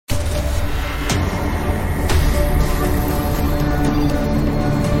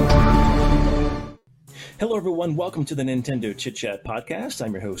Hello, everyone. Welcome to the Nintendo Chit Chat Podcast.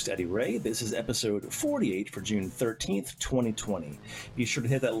 I'm your host, Eddie Ray. This is episode 48 for June 13th, 2020. Be sure to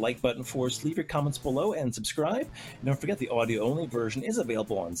hit that like button for us, leave your comments below, and subscribe. And don't forget the audio-only version is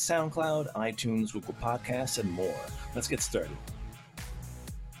available on SoundCloud, iTunes, Google Podcasts, and more. Let's get started.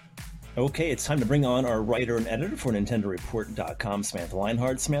 Okay, it's time to bring on our writer and editor for NintendoReport.com, Samantha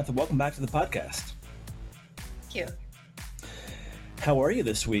Leinhard. Samantha, welcome back to the podcast. Thank you. How are you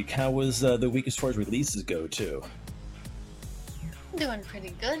this week? How was the week as far as releases go, too? I'm doing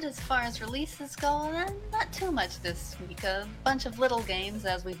pretty good as far as releases go. Not too much this week. A bunch of little games,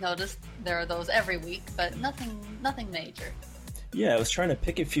 as we've noticed. There are those every week, but nothing major. Yeah, I was trying to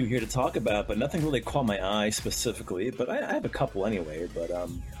pick a few here to talk about, but nothing really caught my eye specifically. But I have a couple anyway. But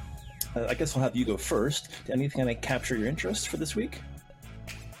I guess I'll have you go first. Did anything that capture your interest for this week?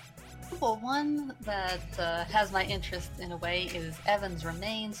 Well, one that has my interest in a way is Evan's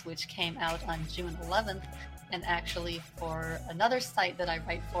Remains, which came out on June 11th. And actually, for another site that I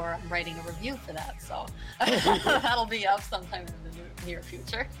write for, I'm writing a review for that. So that'll be up sometime in the near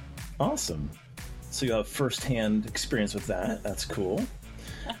future. Awesome. So you have first-hand experience with that. That's cool.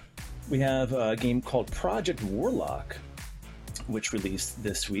 We have a game called Project Warlock, which released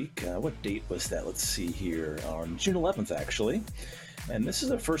this week. What date was that? Let's see here. On June 11th, actually. And this is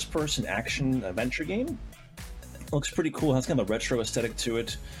a first-person action adventure game. It looks pretty cool. It has kind of a retro aesthetic to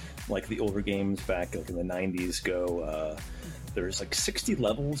it, like the older games back in the 90s go. There's like 60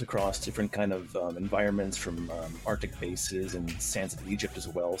 levels across different kind of environments, from Arctic bases and sands of Egypt as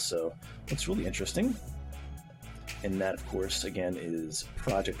well. So it's really interesting. And that, of course, again, is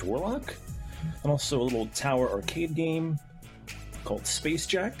Project Warlock. And also a little tower arcade game called Space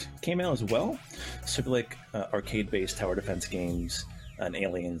Jacked came out as well. So if you like arcade-based tower defense games and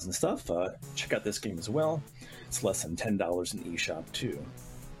aliens and stuff, check out this game as well. It's less than $10 in eShop too.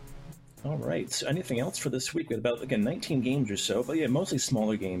 All right, so anything else for this week? We had about, again, 19 games or so, but yeah, mostly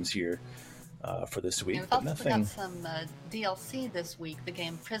smaller games here for this week. We've but also nothing... got some DLC this week. The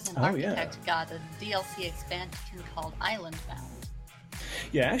game Prison Architect got a DLC expansion called Island Bound.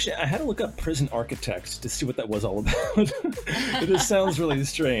 Yeah, actually, I had to look up Prison Architect to see what that was all about. It just sounds really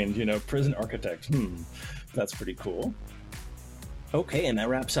strange, Prison Architect. That's pretty cool. Okay, and that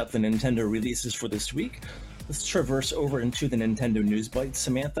wraps up the Nintendo releases for this week. Let's traverse over into the Nintendo News Bites.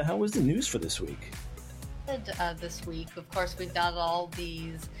 Samantha, how was the news for this week? This week, of course, we've got all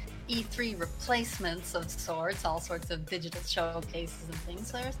these E3 replacements of sorts, all sorts of digital showcases and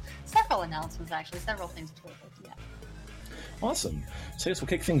things. So there's several announcements, actually, several things to look at. Awesome. So I guess we'll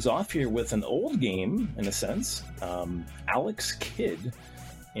kick things off here with an old game, in a sense. Alex Kidd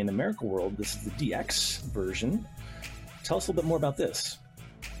in America World. This is the DX version. Tell us a little bit more about this.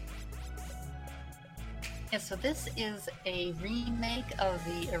 Yeah, so this is a remake of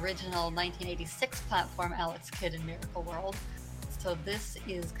the original 1986 platform Alex Kidd in Miracle World. So this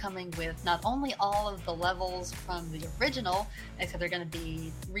is coming with not only all of the levels from the original, except they're going to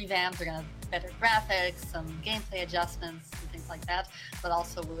be revamped, they're going to have better graphics, some gameplay adjustments, and things like that, but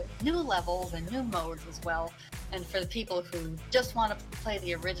also with new levels and new modes as well. And for the people who just want to play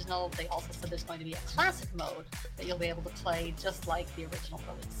the original, they also said there's going to be a classic mode that you'll be able to play just like the original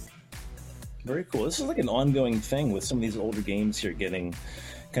release. Very cool. This is like an ongoing thing with some of these older games here getting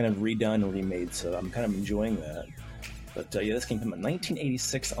kind of redone and remade, so I'm kind of enjoying that. But yeah, this came from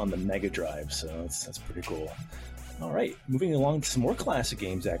 1986 on the Mega Drive, so that's pretty cool. All right, moving along to some more classic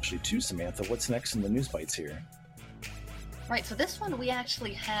games, actually, too, Samantha. What's next in the News Bites here? Right, so this one we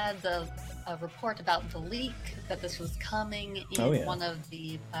actually had a report about the leak that this was coming in one of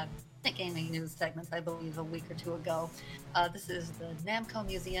the gaming news segments, I believe, a week or two ago. This is the Namco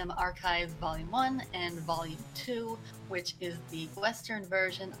Museum Archives Volume 1 and Volume 2, which is the Western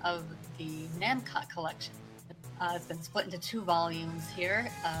version of the Namco collection. It's been split into 2 volumes here.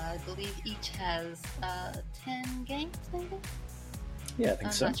 I believe each has 10 games, maybe? Yeah, I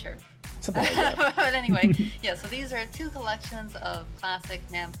think so. I'm not sure. Something like that. But anyway, yeah, so these are 2 collections of classic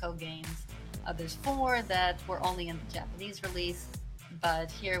Namco games. There's 4 that were only in the Japanese release,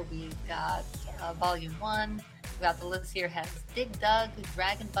 but here we've got Volume 1. We've got the list here has Dig Dug,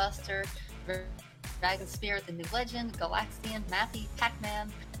 Dragon Buster, Dragon Spirit, The New Legend, Galaxian, Mappy,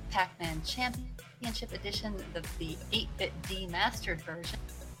 Pac-Man, Pac-Man Championship Edition, the 8-bit demastered version,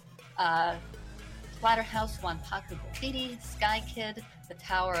 Splatterhouse, Wanpaku Graffiti, Sky Kid, The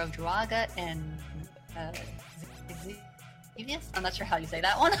Tower of Druaga, and Xevious? I'm not sure how you say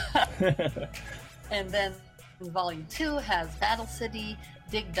that one. And then Volume 2 has Battle City,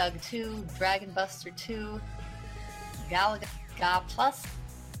 Dig Dug 2, Dragon Buster 2, Galaga Plus,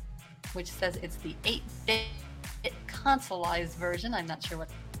 which says it's the 8-bit consoleized version. I'm not sure what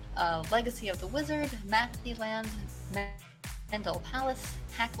Legacy of the Wizard, Maxi Land, Mendel Palace,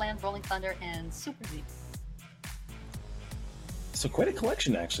 Hackland, Rolling Thunder, and Super Z. So quite a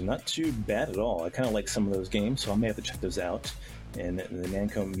collection, actually. Not too bad at all. I kind of like some of those games, so I may have to check those out in the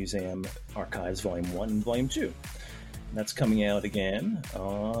Namco Museum Archives Volume 1 and Volume 2. And that's coming out again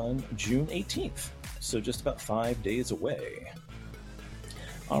on June 18th, so just about 5 days away.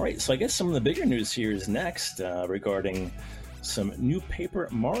 All right, so I guess some of the bigger news here is next regarding some new Paper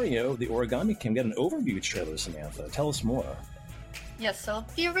Mario, the Origami King. Got an overview trailer, Samantha. Tell us more. Yes, so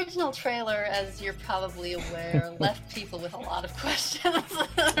the original trailer, as you're probably aware, left people with a lot of questions.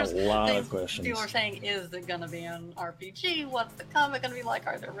 A lot of questions. People were saying, is it going to be an RPG? What's the comic going to be like?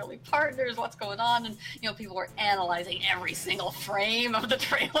 Are there really partners? What's going on? And, people were analyzing every single frame of the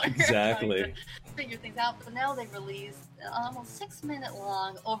trailer. Exactly. Trying to figure things out. But now they released an almost 6-minute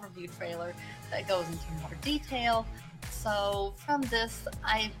long overview trailer that goes into more detail. So from this,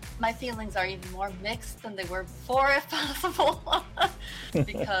 my feelings are even more mixed than they were before, if possible,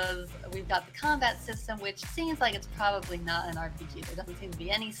 because we've got the combat system, which seems like it's probably not an RPG. There doesn't seem to be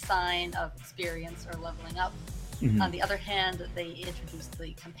any sign of experience or leveling up. Mm-hmm. On the other hand, they introduced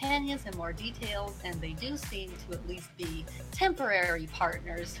the companions in more details, and they do seem to at least be temporary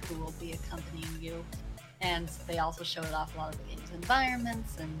partners who will be accompanying you. And they also showed off a lot of the game's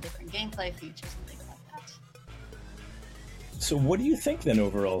environments and different gameplay features and things like that. So what do you think then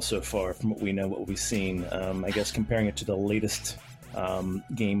overall so far from what we know, what we've seen? I guess comparing it to the latest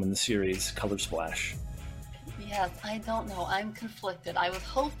game in the series, Color Splash. Yes, I don't know. I'm conflicted. I was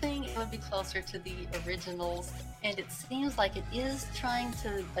hoping it would be closer to the originals, and it seems like it is trying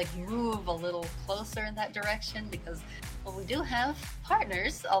to move a little closer in that direction because, we do have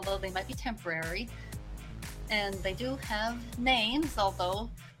partners, although they might be temporary, and they do have names, although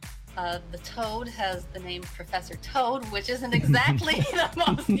the Toad has the name Professor Toad, which isn't exactly the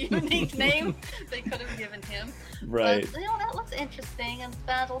most unique name they could have given him. Right. But, that looks interesting. And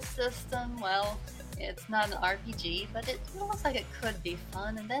battle system, well, it's not an RPG, but it looks like it could be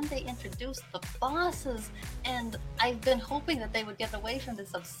fun. And then they introduced the bosses, and I've been hoping that they would get away from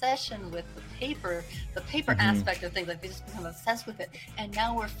this obsession with the paper mm-hmm. aspect of things. Like, they just become obsessed with it. And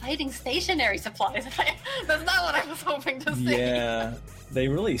now we're fighting stationary supplies. That's not what I was hoping to see. Yeah, they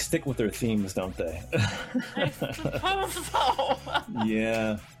really stick with their themes, don't they? I suppose so.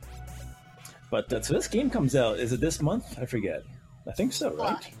 Yeah. But so this game comes out, is it this month? I forget. I think so,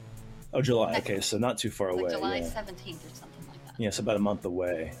 right? July. Oh, July. Okay, so not too far away. July 17th or something like that. Yeah, so about a month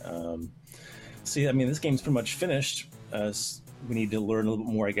away. See, I mean, this game's pretty much finished. We need to learn a little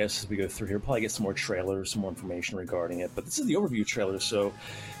bit more, I guess, as we go through here. Probably get some more trailers, some more information regarding it. But this is the overview trailer, so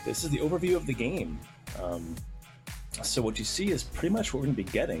this is the overview of the game. So what you see is pretty much what we're going to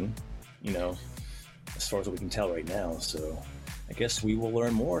be getting, as far as what we can tell right now. So I guess we will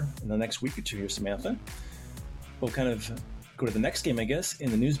learn more in the next week or two here, Samantha. We'll kind of go to the next game, I guess,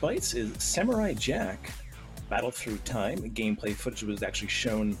 in the news bites is Samurai Jack Battle Through Time. Gameplay footage was actually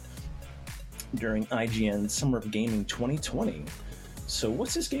shown during IGN's Summer of Gaming 2020. So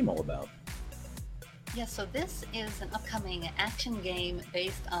what's this game all about? Yeah, so this is an upcoming action game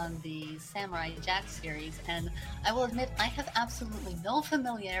based on the Samurai Jack series, and I will admit I have absolutely no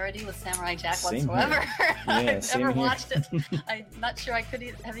familiarity with Samurai Jack whatsoever. I've never watched it. I'm not sure I could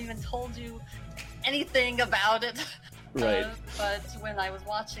have even told you anything about it. Right. But when I was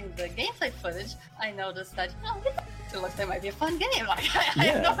watching the gameplay footage, I noticed that, it looks like it might be a fun game. I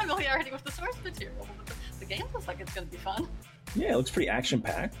have no familiarity with the source material, but the game looks like it's going to be fun. Yeah, it looks pretty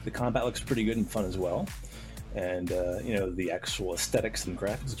action-packed. The combat looks pretty good and fun as well. And, the actual aesthetics and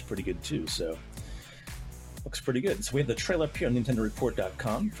graphics looks pretty good too, so looks pretty good. So we have the trailer up here on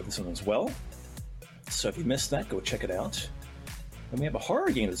NintendoReport.com for this one as well. So if you missed that, go check it out. And we have a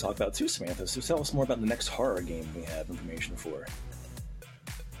horror game to talk about too, Samantha. So tell us more about the next horror game we have information for.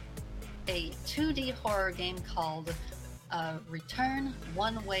 A 2D horror game called Return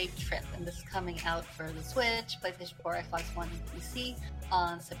One-Way Trip. And this is coming out for the Switch, PlayStation 4, Xbox One, and PC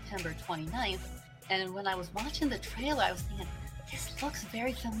on September 29th. And when I was watching the trailer, I was thinking, this looks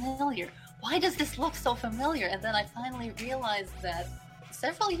very familiar. Why does this look so familiar? And then I finally realized that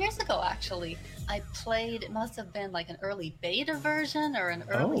several years ago, actually, I played, it must have been like an early beta version or an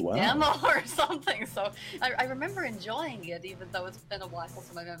early demo or something. So I remember enjoying it, even though it's been a while,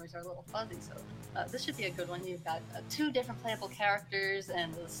 so my memories are a little fuzzy. So this should be a good one. You've got 2 different playable characters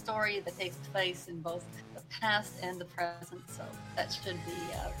and a story that takes place in both the past and the present. So that should be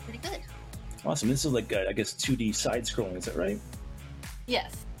pretty good. Awesome. This is like, I guess, 2D side-scrolling, is that right?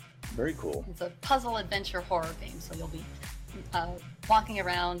 Yes. Very cool. It's a puzzle adventure horror game, so you'll be walking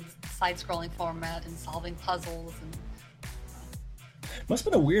around, side-scrolling format, and solving puzzles. And Must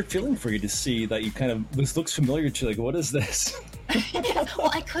have been a weird feeling for you to see that you kind of, this looks familiar to you, like, what is this? Yeah,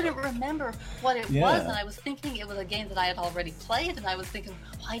 well, I couldn't remember what it was, and I was thinking it was a game that I had already played, and I was thinking,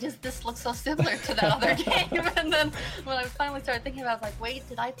 why does this look so similar to that other game? And then when I finally started thinking about it, I was like, wait,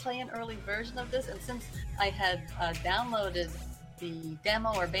 did I play an early version of this? And since I had downloaded the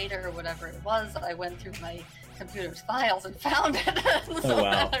demo or beta or whatever it was, I went through my computer's files and found it. So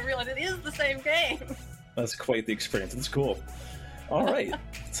wow. I realized it is the same game. That's quite the experience. It's cool. All right,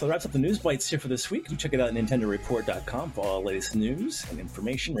 so that wraps up the news bites here for this week. You check it out at NintendoReport.com for all the latest news and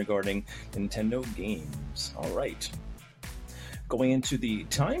information regarding Nintendo games. All right, going into the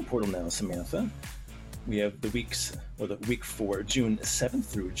time portal now, Samantha. We have the week for June 7th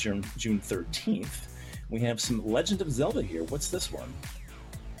through June 13th. We have some Legend of Zelda here. What's this one?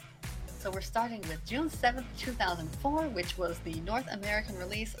 So we're starting with June 7th, 2004, which was the North American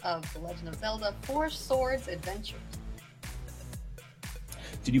release of The Legend of Zelda: Four Swords Adventures.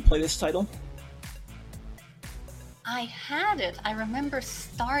 Did you play this title? I had it. I remember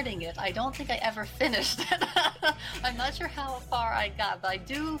starting it. I don't think I ever finished it. I'm not sure how far I got, but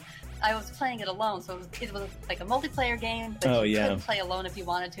I was playing it alone, so it was like a multiplayer game, but you could play alone if you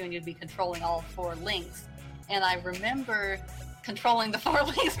wanted to, and you'd be controlling all four links. And I remember controlling the four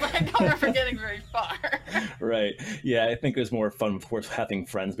links, but I don't remember getting very far. Right. Yeah, I think it was more fun, of course, having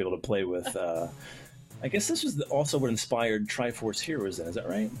friends be able to play with. I guess this was also what inspired Triforce Heroes then, is that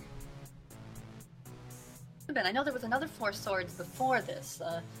right? I know there was another Four Swords before this.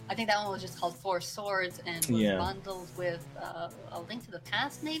 I think that one was just called Four Swords and was bundled with A Link to the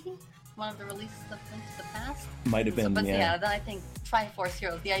Past, maybe? One of the releases of Link to the Past? Might have been, then I think Triforce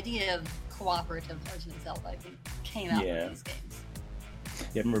Heroes, the idea of cooperative Legend of Zelda, I think, came out with these games.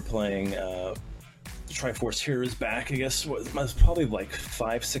 Yeah, I remember playing Triforce Heroes back, I guess, it was probably like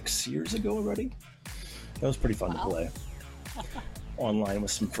 5-6 years ago already. That was pretty fun to play online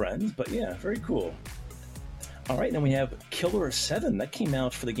with some friends, but yeah, very cool. All right, then we have Killer 7. That came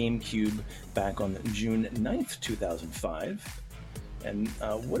out for the GameCube back on June 9th, 2005. And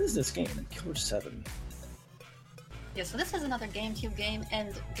what is this game, Killer 7? Yeah, so this is another GameCube game,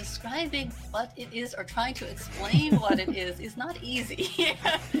 and describing what it is or trying to explain what it is not easy.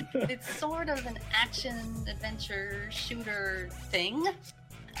 It's sort of an action-adventure shooter thing.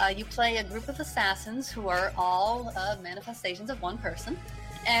 You play a group of assassins who are all manifestations of one person,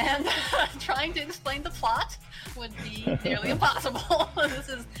 and trying to explain the plot would be nearly impossible. This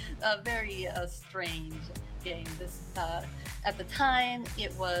is a very strange game. This, at the time,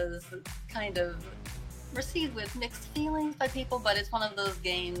 it was kind of received with mixed feelings by people, but it's one of those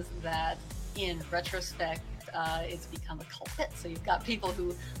games that, in retrospect, it's become a cult hit. So you've got people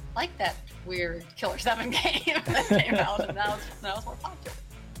who like that weird Killer 7 game that came out, and now it's more popular.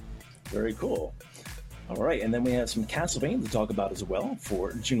 Very cool. All right, and then we have some Castlevania to talk about as well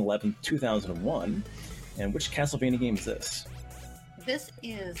for June 11th, 2001. And which Castlevania game is this? This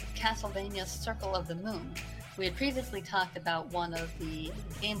is Castlevania Circle of the Moon. We had previously talked about one of the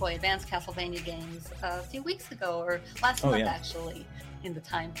Game Boy Advance Castlevania games a few weeks ago, or last month actually, in the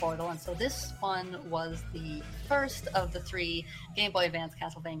Time Portal. And so this one was the first of the 3 Game Boy Advance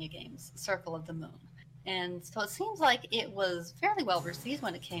Castlevania games, Circle of the Moon. And so it seems like it was fairly well received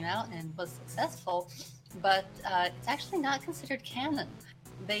when it came out and was successful, but it's actually not considered canon.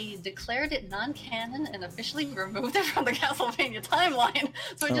 They declared it non-canon and officially removed it from the Castlevania timeline,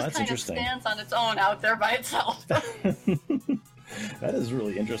 so it just kind of stands on its own out there by itself. That is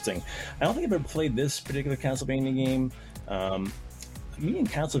really interesting. I don't think I've ever played this particular Castlevania game. Me and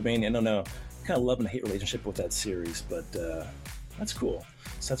Castlevania, I don't know, kind of love and hate relationship with that series, but that's cool.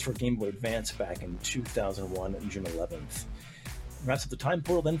 So that's for Game Boy Advance back in 2001, June 11th. Wraps up the Time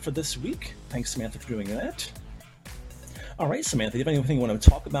Portal then for this week. Thanks, Samantha, for doing that. All right, Samantha, do you have anything you want to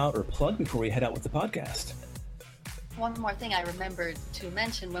talk about or plug before we head out with the podcast? One more thing I remembered to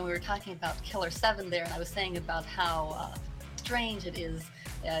mention when we were talking about Killer 7 there, and I was saying about how strange it is.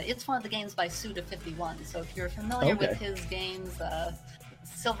 It's one of the games by Suda51, so if you're familiar with his games,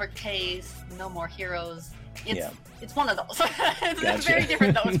 Silver Case, No More Heroes, it's one of those. It's very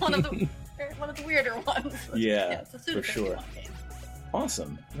different though. It's one of the weirder ones. Yeah, it's a Suda51 for sure. game.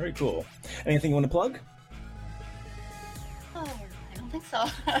 Awesome, very cool. Anything you want to plug? Oh, I don't think so.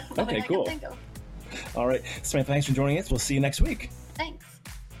 Okay, cool. All right, Samantha, thanks for joining us. We'll see you next week. Thanks.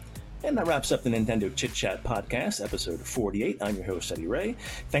 And that wraps up the Nintendo Chit Chat Podcast, episode 48. I'm your host, Eddie Ray.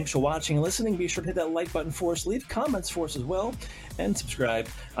 Thanks for watching and listening. Be sure to hit that like button for us, leave comments for us as well, and subscribe.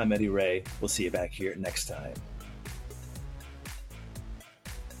 I'm Eddie Ray. We'll see you back here next time.